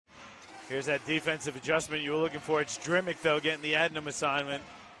Here's that defensive adjustment you were looking for. It's Drimmick, though, getting the Adnam assignment.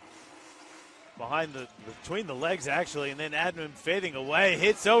 Between the legs, actually, and then Adnam fading away.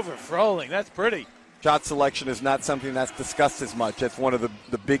 Hits over Froling. That's pretty. Shot selection is not something that's discussed as much. That's one of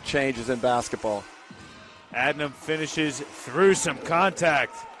the big changes in basketball. Adnam finishes through some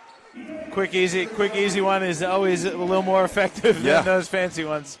contact. Quick, easy one is always a little more effective than those fancy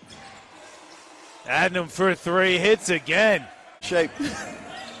ones. Adnam for three, hits again. Shape.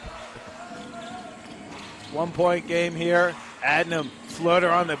 1 point game here. Adnam, floater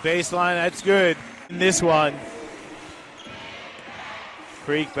on the baseline. That's good. In this one.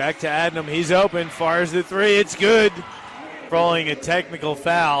 Creek back to Adnam. He's open. Fires the three. It's good. Rolling a technical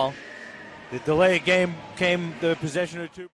foul. The delay of game came the possession of two.